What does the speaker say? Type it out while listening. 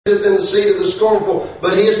in the seat of the scornful,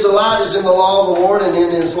 but his delight is in the law of the Lord, and in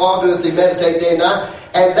his law doeth he meditate day and night.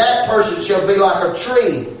 And that person shall be like a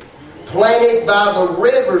tree planted by the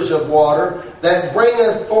rivers of water, that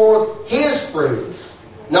bringeth forth his fruit.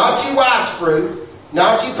 Not your wife's fruit,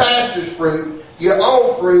 not your pastor's fruit, your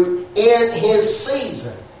own fruit in his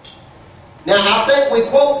season. Now I think we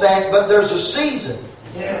quote that, but there's a season.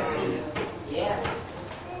 Yes.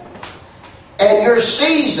 And your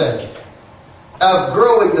season of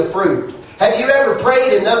growing the fruit. Have you ever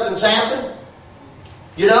prayed and nothing's happened?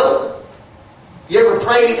 You know? You ever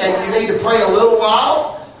prayed and you need to pray a little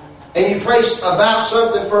while? And you pray about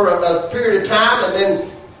something for a period of time and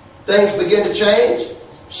then things begin to change?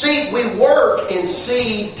 See, we work in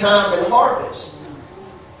seed, time, and harvest.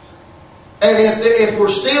 And if we're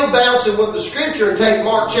still bouncing with the Scripture and take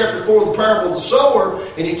Mark chapter 4, the parable of the sower,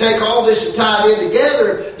 and you take all this and tie it in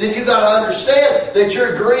together, then you've got to understand that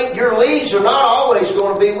your leaves are not always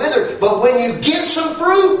going to be withered. But when you get some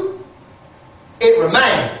fruit, it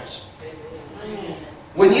remains.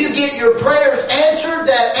 When you get your prayers answered,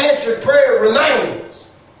 that answered prayer remains.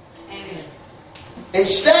 It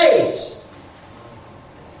stays.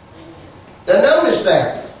 Now notice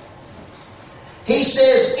that. He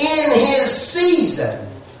says, in his season,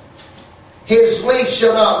 his leaf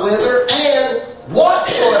shall not wither, and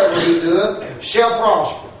whatsoever he doeth shall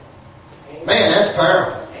prosper. Man, that's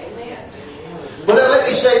powerful. But now let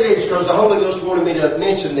me say this, because the Holy Ghost wanted me to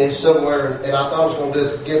mention this somewhere, and I thought I was going to do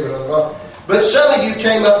it to give it a while. But some of you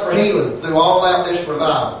came up for healing through all out this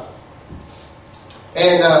revival.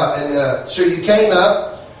 And so you came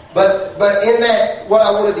up, but in that, what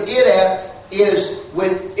I wanted to get at is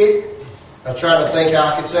when it... I'm trying to think how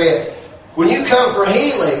I could say it. When you come for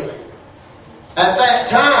healing, at that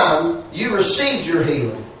time, you received your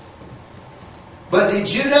healing. But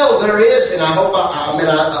did you know there is, and I hope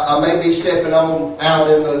I may be stepping on out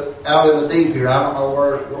in the deep here. I don't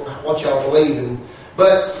know what y'all believe in,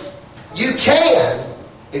 but you can,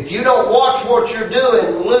 if you don't watch what you're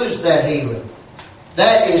doing, lose that healing.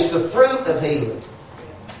 That is the fruit of healing.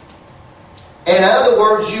 In other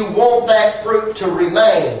words, you want that fruit to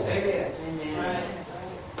remain. Amen.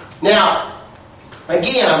 Now,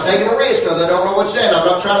 again, I'm taking a risk because I don't know what's saying. I'm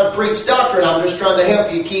not trying to preach doctrine. I'm just trying to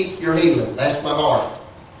help you keep your healing. That's my heart.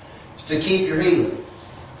 It's to keep your healing.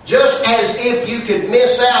 Just as if you could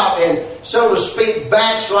miss out and, so to speak,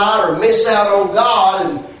 backslide or miss out on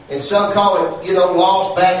God, and some call it,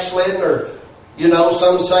 lost, backsliding, or,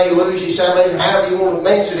 some say lose your salvation, however you want to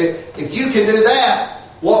mention it. If you can do that,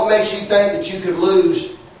 what makes you think that you could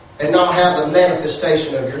lose and not have the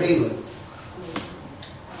manifestation of your healing?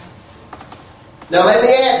 Now let me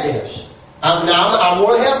add this. I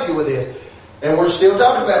want to help you with this. And we're still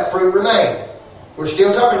talking about fruit remain. We're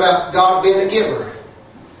still talking about God being a giver.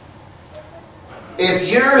 If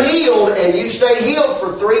you're healed and you stay healed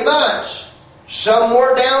for 3 months,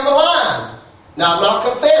 somewhere down the line, now I'm not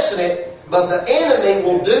confessing it, but the enemy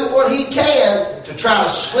will do what he can to try to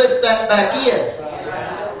slip that back in.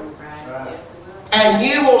 And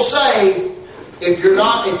you will say, if you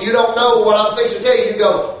don't know what I'm fixing to tell you, you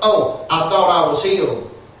go, oh, I thought I was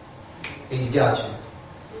healed. He's got you.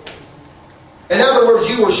 In other words,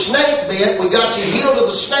 you were snake bit. We got you healed of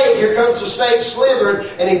the snake. Here comes the snake slithering,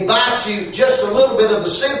 and he bites you just a little bit of the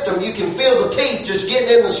symptom. You can feel the teeth just getting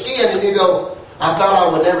in the skin, and you go, I thought I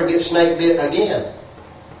would never get snake bit again.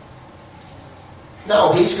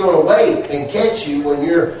 No, he's going to wait and catch you when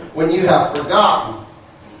you have forgotten,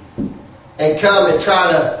 and come and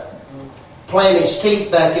try to plant his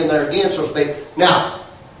teeth back in there again, so to speak. Now,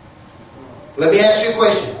 let me ask you a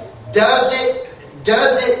question. Does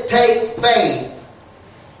it take faith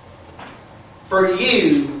for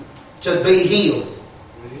you to be healed?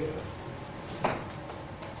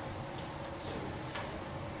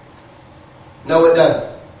 No, it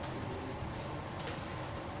doesn't.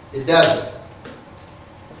 It doesn't.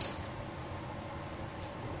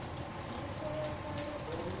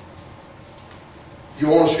 You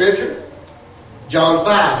want a scripture? John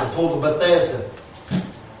 5, the pool of Bethesda.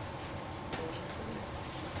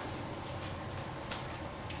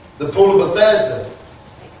 The pool of Bethesda.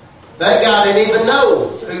 That guy didn't even know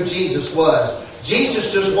who Jesus was.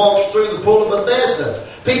 Jesus just walks through the pool of Bethesda.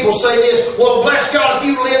 People say this, well, bless God,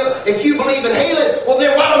 if you believe in healing, well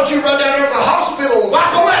then why don't you run down there to the hospital and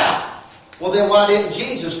wipe them out? Well then why didn't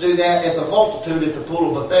Jesus do that at the multitude at the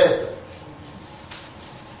pool of Bethesda?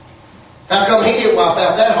 How come he didn't wipe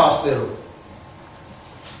out that hospital?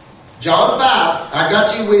 John 5, I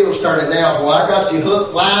got you wheels turning now, boy. I got you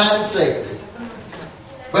hook, line, and sinker.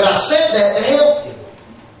 But I said that to help you.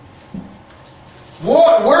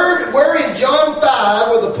 Where in John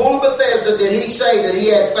 5, with the pool of Bethesda, did he say that he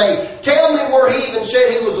had faith? Tell me where he even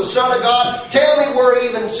said he was the Son of God. Tell me where he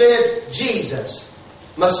even said Jesus,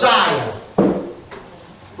 Messiah.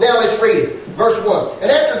 Now let's read it. Verse 1.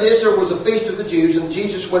 And after this there was a feast of the Jews, and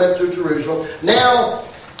Jesus went up to Jerusalem. Now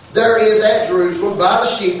there is at Jerusalem by the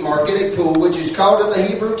sheep market a pool, which is called in the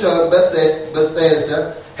Hebrew tongue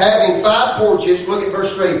Bethesda, having 5 porches. Look at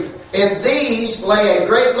verse 3. In these lay a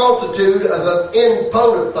great multitude of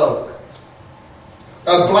impotent folk,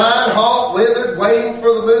 of blind, halt, withered, waiting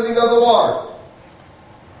for the moving of the water.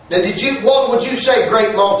 Now, what would you say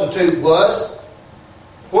great multitude was?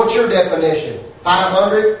 What's your definition?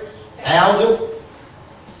 500? 1,000?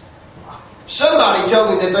 Somebody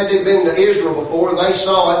told me that they'd been to Israel before and they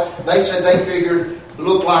saw it. They said they figured it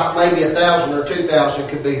looked like maybe 1,000 or 2,000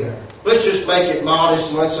 could be there. Let's just make it modest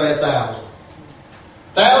and let's say 1,000.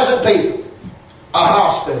 1,000 people. A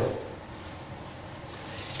hospital.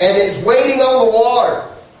 And it's waiting on the water.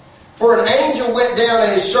 For an angel went down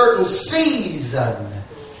at a certain season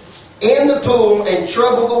in the pool and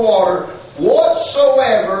troubled the water.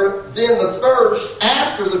 Whatsoever then the thirst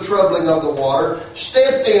after the troubling of the water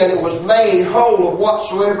stepped in and was made whole of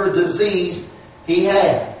whatsoever disease he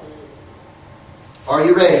had. Are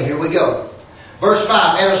you ready? Here we go. Verse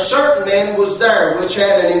 5. And a certain man was there which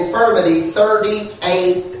had an infirmity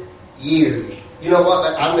 38 years. You know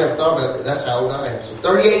what? I've never thought about that. That's how old I am. So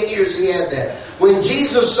 38 years he had that. When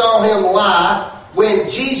Jesus saw him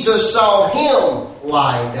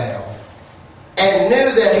lying down, and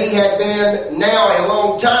knew that he had been now a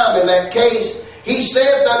long time in that case, he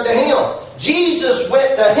said unto him, Jesus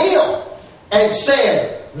went to him and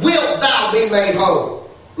said, Wilt thou be made whole?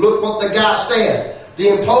 Look what the guy said. The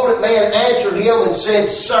impotent man answered him and said,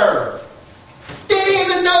 Sir, didn't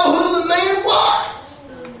even know who the man was.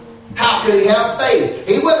 How could he have faith?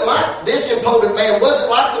 He wasn't like, this impotent man wasn't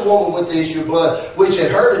like the woman with the issue of blood, which had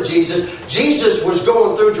heard of Jesus. Jesus was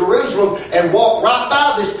going through Jerusalem and walked right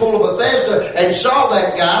by this pool of Bethesda and saw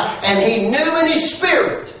that guy, and he knew in his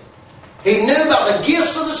spirit. He knew about the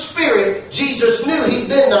gifts of the Spirit. Jesus knew he'd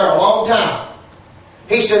been there a long time.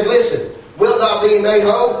 He said, Listen, wilt thou be made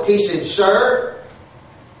whole? He said, Sir.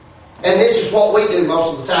 And this is what we do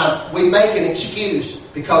most of the time. We make an excuse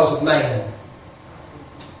because of man.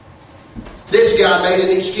 This guy made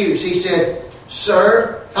an excuse. He said,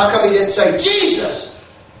 Sir, how come he didn't say, Jesus,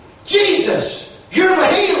 Jesus, you're the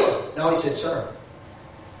healer? No, he said, Sir,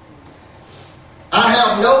 I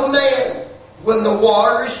have no man when the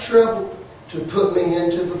water is troubled to put me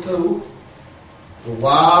into the pool. But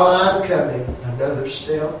while I'm coming, another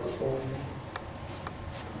step before me.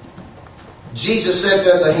 Jesus said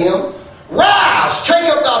unto him, Rise, take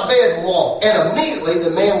up thy bed and walk. And immediately the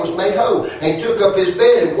man was made whole, and took up his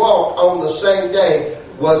bed and walked. On the same day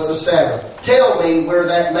was the Sabbath. Tell me where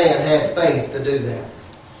that man had faith to do that.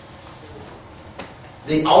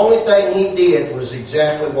 The only thing he did was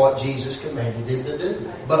exactly what Jesus commanded him to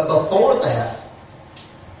do. But before that,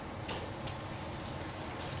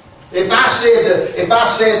 if I said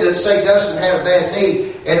that, say Dustin had a bad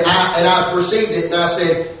knee, and I perceived it, and I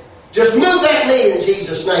said, just move that knee in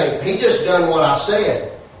Jesus' name. He just done what I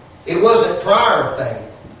said. It wasn't prior faith.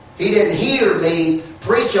 He didn't hear me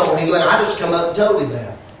preach on it. I just come up and told him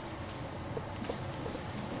that.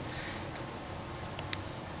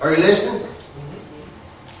 Are you listening?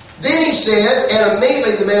 Then he said, and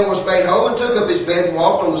immediately the man was made whole and took up his bed and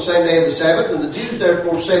walked on the same day of the Sabbath. And the Jews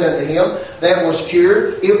therefore said unto him that was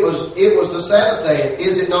cured, it was the Sabbath day.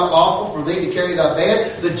 Is it not lawful for thee to carry thy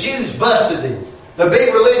bed? The Jews busted him. The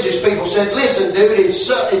big religious people said, Listen, dude, it's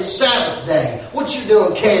Sabbath day. What you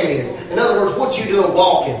doing carrying? In other words, what you doing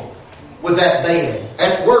walking with that bed?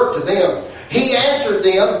 That's work to them. He answered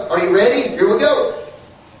them, are you ready? Here we go.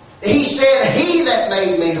 He said, He that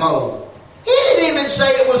made me whole. He didn't even say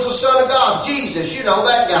it was the Son of God, Jesus, you know,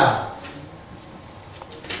 that guy.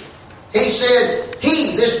 He said,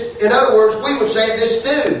 in other words, we would say this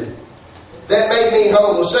dude that made me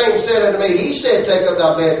whole. The same said unto me, He said, Take up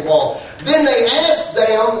thy bed and walk. Then they asked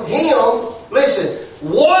him, listen,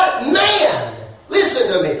 what man?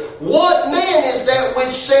 Listen to me. What man is that which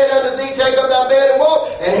said unto thee, Take up thy bed and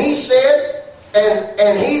walk? And he said,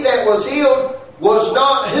 and he that was healed was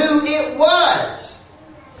not who it was.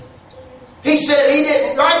 He said he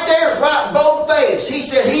didn't, right there's right both face. He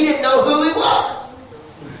said he didn't know who he was.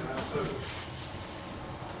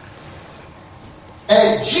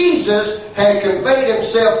 And Jesus had conveyed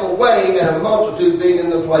himself away, and a multitude being in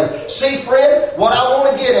the place. See, friend, what I want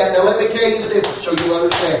to get at, now let me tell you the difference so you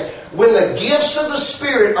understand. When the gifts of the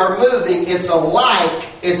Spirit are moving, it's like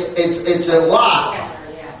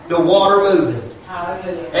the water moving.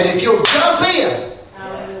 And if you'll jump in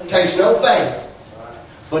takes no faith,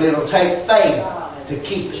 but it'll take faith to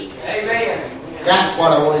keep it. Amen. That's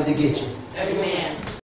what I wanted to get you.